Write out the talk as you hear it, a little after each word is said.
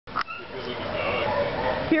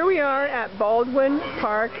Here we are at Baldwin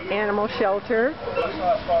Park Animal Shelter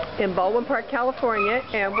in Baldwin Park, California,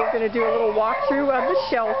 and we're going to do a little walkthrough of the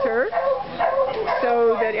shelter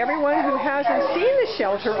so that everyone who hasn't seen the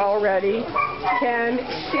shelter already can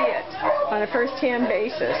see it on a first-hand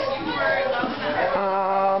basis.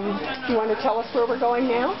 You want to tell us where we're going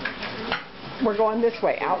now? We're going this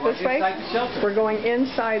way, out this way? Inside the shelter. We're going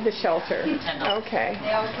inside the shelter. Okay.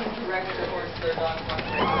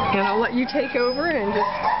 And I'll let you take over and just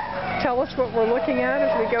tell us what we're looking at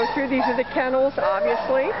as we go through. These are the kennels,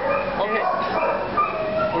 obviously. Okay.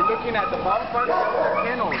 We're looking at the Baldwin Park shelter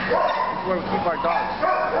kennels. This is where we keep our dogs.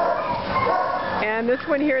 And this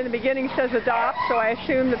one here in the beginning says adopt, so I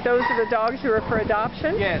assume that those are the dogs who are for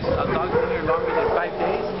adoption? Yes, a dog's been here longer than 5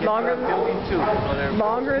 days. Longer than building 2.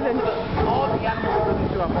 Longer than all the animals in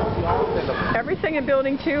building 2 are mostly all of them. Everything in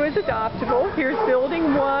building 2 is adoptable. Here's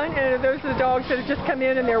building 1, and those are the dogs that have just come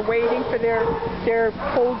in and they're waiting for their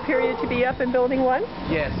hold period to be up in building 1?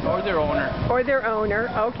 Yes, or their owner. Or their owner,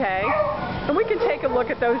 okay. And we can take a look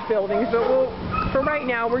at those buildings, but for right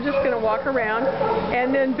now we're just going to walk around.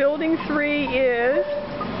 And then building 3 is?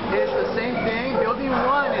 It's the same thing. Building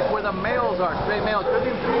 1 is where the males are, straight males.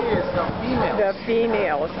 Building 3 is the females. The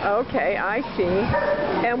females. Okay, I see.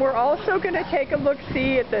 And we're also going to take a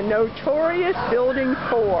look-see at the notorious Building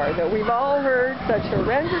 4 that we've all heard such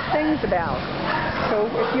horrendous things about. So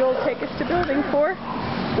if you'll take us to Building 4,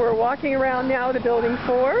 we're walking around now to Building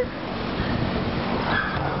 4.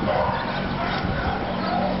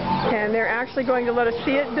 And they're actually going to let us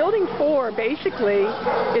see it. Building 4 basically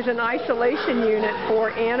is an isolation unit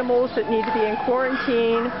for animals that need to be in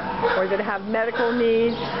quarantine or that have medical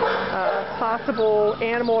needs, possible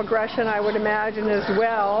animal aggression, I would imagine, as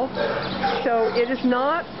well. So it is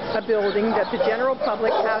not a building that the general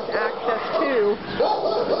public has access to.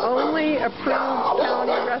 Only approved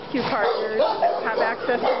county rescue partners have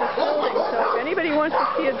access to this building. So if anybody wants to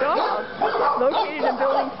see a dog located in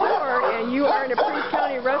Building 4 and you are an approved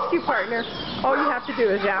county rescue partner, all you have to do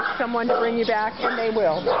is ask someone to bring you back, and they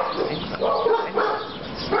will.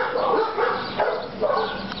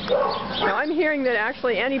 Now, I'm hearing that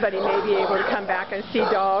actually anybody may be able to come back and see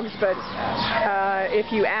dogs, but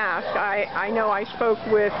if you ask, I know I spoke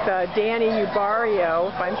with Danny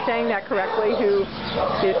Ubario, if I'm saying that correctly, who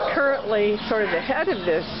is currently sort of the head of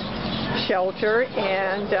this shelter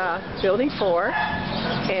and Building 4,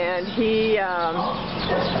 and he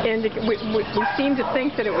we seem to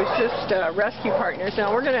think that it was just rescue partners.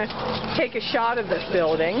 Now we're going to take a shot of this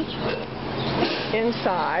building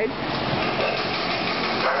inside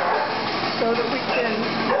so that we can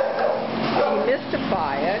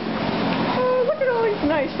demystify it. Oh, look at all these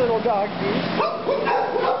nice little doggies.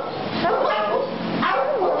 Hello.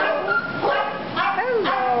 Hello.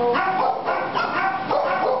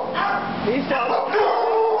 These dogs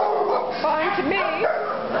are fine to me.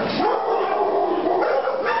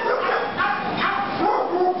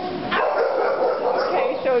 Okay,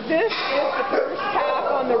 so this is the first half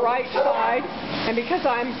on the right side, and because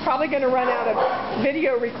I'm probably going to run out of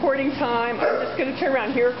video recording time, I'm just going to turn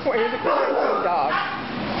around. Here's the quarantine dog.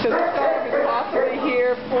 So this dog is possibly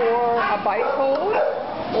here for a bite hold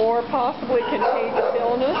or possibly contagious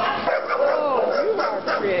illness. Oh, you are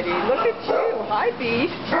pretty. Look at you. Hi,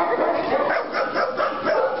 beast.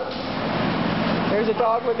 There's a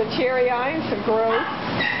dog with a cherry eye and some growth.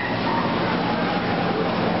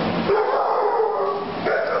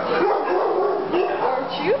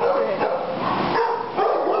 Aren't you pretty?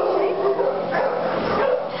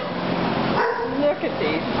 Look at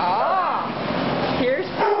these. Ah, here's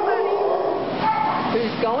somebody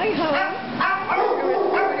who's going home who is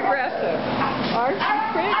food aggressive. Aren't you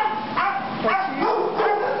pretty?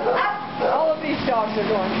 But all of these dogs are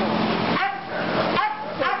going home.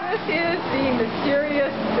 So this is the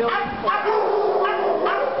mysterious Building 4.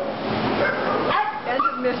 End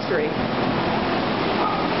of mystery.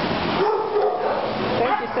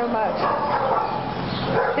 Thank you so much.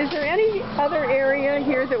 Is there any other area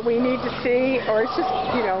here that we need to see, or it's just,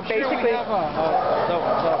 you know, basically... Sure, we have the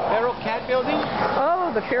feral cat building.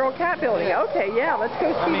 Oh, the feral cat building. Okay, yeah, let's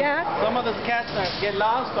go see that. Some of the cats that get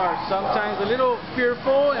lost are sometimes a little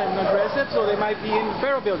fearful and aggressive, so they might be in the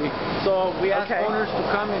feral building. So we ask owners to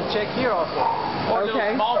come and check here also. Or little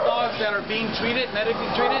small dogs that are being treated, medically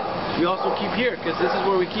treated, we also keep here, because this is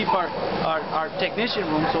where we keep our technician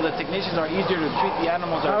room, so the technicians are easier to treat the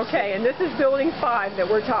animals. Okay, and this is Building 5 that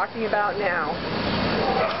we're talking about now.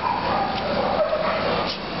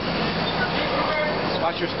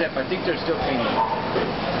 Watch your step. I think they're still cleaning.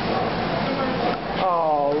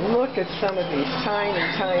 Oh, look at some of these tiny,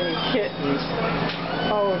 tiny kittens.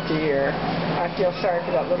 Oh, dear. I feel sorry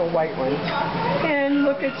for that little white one. And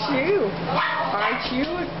look at you.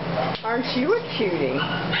 Aren't you a cutie?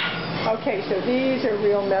 Okay, so these are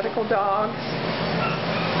real medical dogs.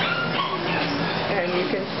 And you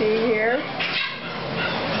can see here.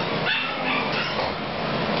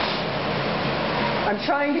 I'm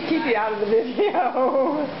trying to keep you out of the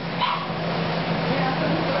video.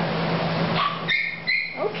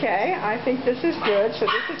 Okay, I think this is good. So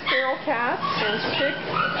this is feral cats and sick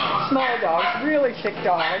small dogs, really sick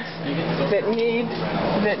dogs that need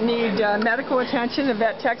medical attention. The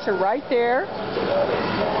vet techs are right there.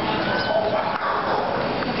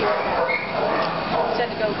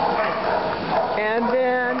 And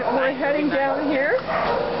then we're heading down here.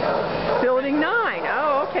 Building 9.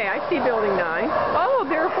 Oh, okay, I see Building 9. Oh,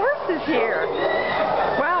 there are horses here.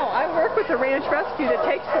 Wow, I work with a ranch rescue that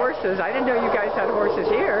takes horses. I didn't know you guys had horses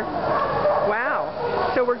here. Wow.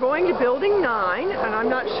 So we're going to Building 9, and I'm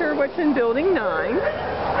not sure what's in Building 9.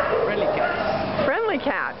 Friendly cats. Friendly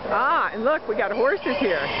cats. Ah, and look, we got horses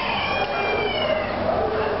here.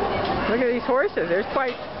 Look at these horses. There's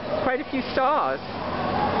quite a few stalls.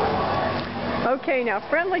 Okay, now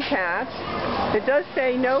friendly cats. It does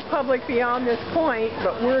say no public beyond this point,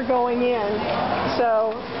 but we're going in.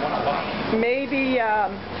 So maybe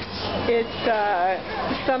it's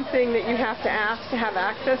something that you have to ask to have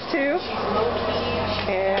access to.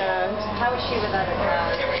 And how is she without a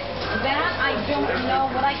cat? That I don't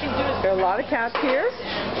know. What I can do is there are a lot of cats here.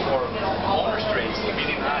 Or owner strays,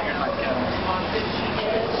 meaning you're not cattle.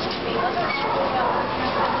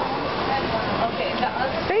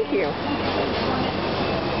 Thank you.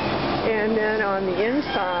 And then on the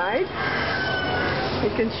inside, you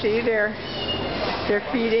can see they're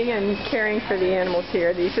feeding and caring for the animals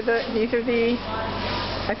here. These are the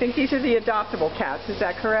I think these are the adoptable cats. Is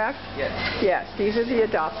that correct? Yes. Yes, these are the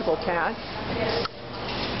adoptable cats.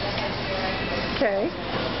 Okay.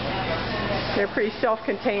 They're pretty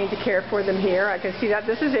self-contained to care for them here. I can see that.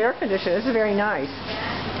 This is air conditioned. This is very nice.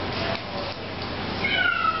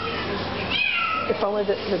 If only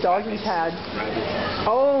the doggies had.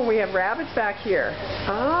 Oh, we have rabbits back here.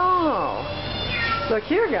 Oh. Look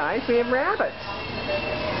here, guys. We have rabbits.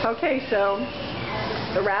 Okay, so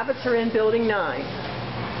the rabbits are in Building 9.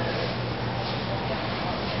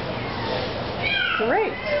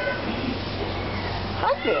 Great.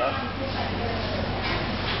 Hi there.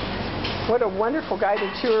 What a wonderful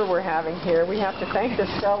guided tour we're having here. We have to thank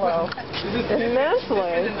this fellow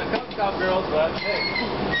immensely.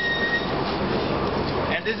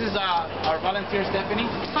 And this is our volunteer, Stephanie.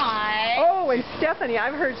 Hi. Oh, and Stephanie,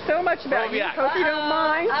 I've heard so much about you. Hope you don't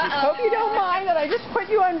mind. Hope you don't mind that I just put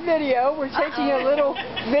you on video. We're taking a little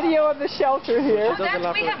video of the shelter here. We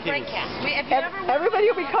have great cats.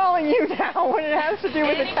 Everybody will be calling you now when it has to do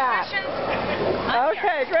with the cat.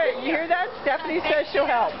 Okay, great. You hear that? Stephanie says she'll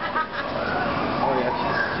help. Oh yeah,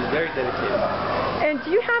 she's very dedicated. And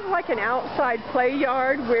do you have like an outside play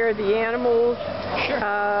yard where the animals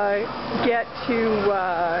get to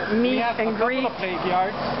meet and greet? We have a couple of play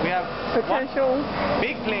yards. We have potential one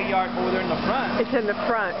big play yard over there in the front. It's in the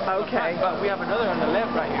front, okay. But we have another on the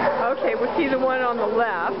left right here. Okay, we'll see the one on the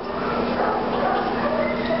left.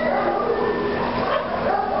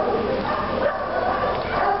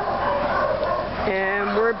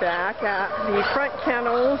 And we're back at the front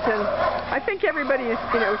kennels, and I think everybody has,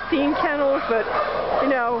 seen kennels, but,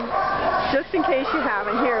 just in case you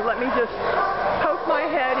haven't, here, let me just poke my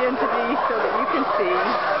head into these so that you can see.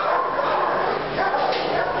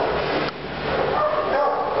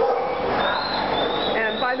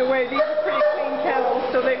 And by the way, these are pretty clean kennels,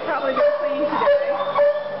 so they've probably been cleaned today.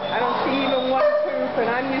 I don't see even one poop, and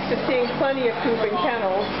I'm used to seeing plenty of poop in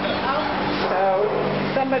kennels. So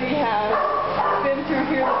somebody has been through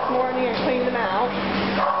here this morning and cleaned them out.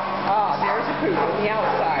 Ah, there's a poop on the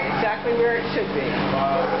outside, exactly where it should be.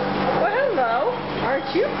 Well, hello. Aren't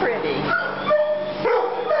you pretty?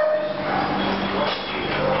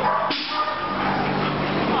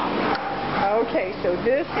 Okay, so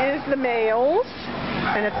this is the males,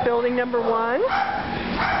 and it's building number 1.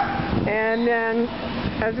 And then,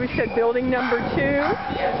 as we said, building number 2.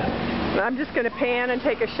 I'm just going to pan and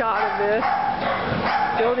take a shot of this.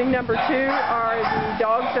 Building number 2 are the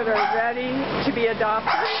dogs that are ready to be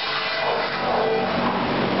adopted.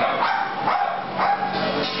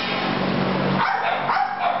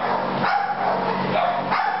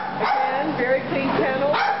 Again, very clean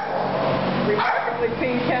kennels. Remarkably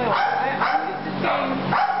clean kennels. I'm used to seeing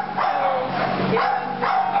kennels in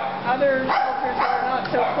other shelters that are not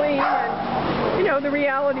so clean. And, the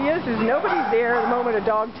reality is nobody's there the moment a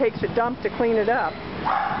dog takes a dump to clean it up.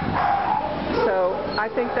 So I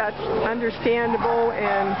think that's understandable,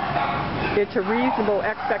 and it's a reasonable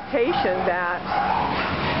expectation that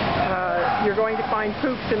you're going to find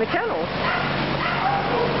poops in the kennels.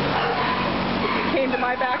 If you came to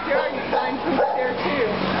my backyard, you'd find poops there too.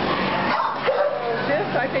 So this,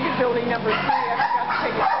 I think, is building number 3. I forgot to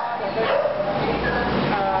take a shot of it.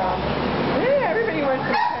 Yeah, everybody wants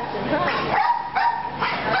some attention, huh?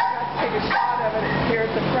 Take a shot of it here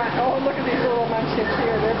at the front. Oh, look at these little munchkins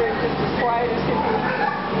here. They're being just as quiet as can be.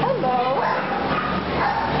 Hello.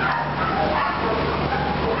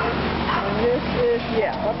 And this is,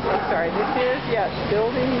 yeah, oops, I'm sorry. This is, yes,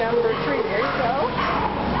 building number 3. There you go.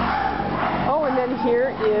 Oh, and then here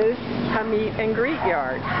is a meet and greet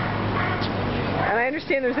yard. And I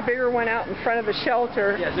understand there's a bigger one out in front of the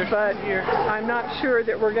shelter, but I'm not sure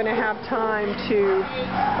that we're going to have time to,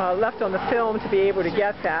 left on the film, to be able to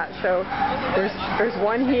get that. So there's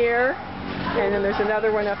one here, and then there's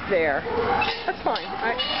another one up there. That's fine.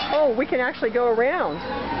 Oh, we can actually go around.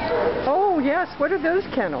 Oh, yes. What are those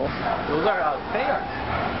kennels? Those are play yards.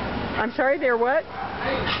 I'm sorry, they're what?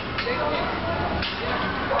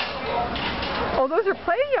 Oh, those are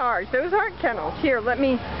play yards. Those aren't kennels. Here, let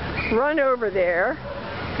me run over there,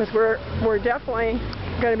 because we're definitely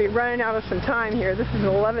going to be running out of some time here. This is an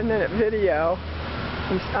 11-minute video.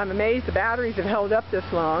 I'm amazed the batteries have held up this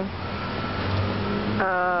long.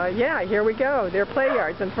 Yeah, here we go. They're play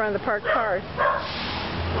yards in front of the parked cars.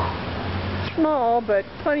 Small, but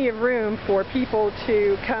plenty of room for people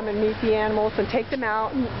to come and meet the animals and take them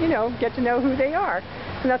out and, you know, get to know who they are.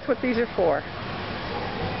 And that's what these are for.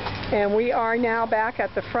 And we are now back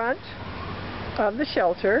at the front of the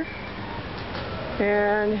shelter.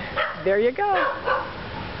 And there you go.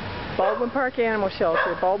 Baldwin Park Animal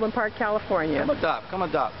Shelter, Baldwin Park, California. Come adopt, come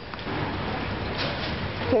adopt.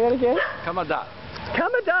 Say that again? Come adopt.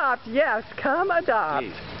 Come adopt, yes, come adopt.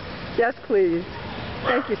 Please. Yes, please.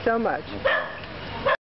 Thank you so much.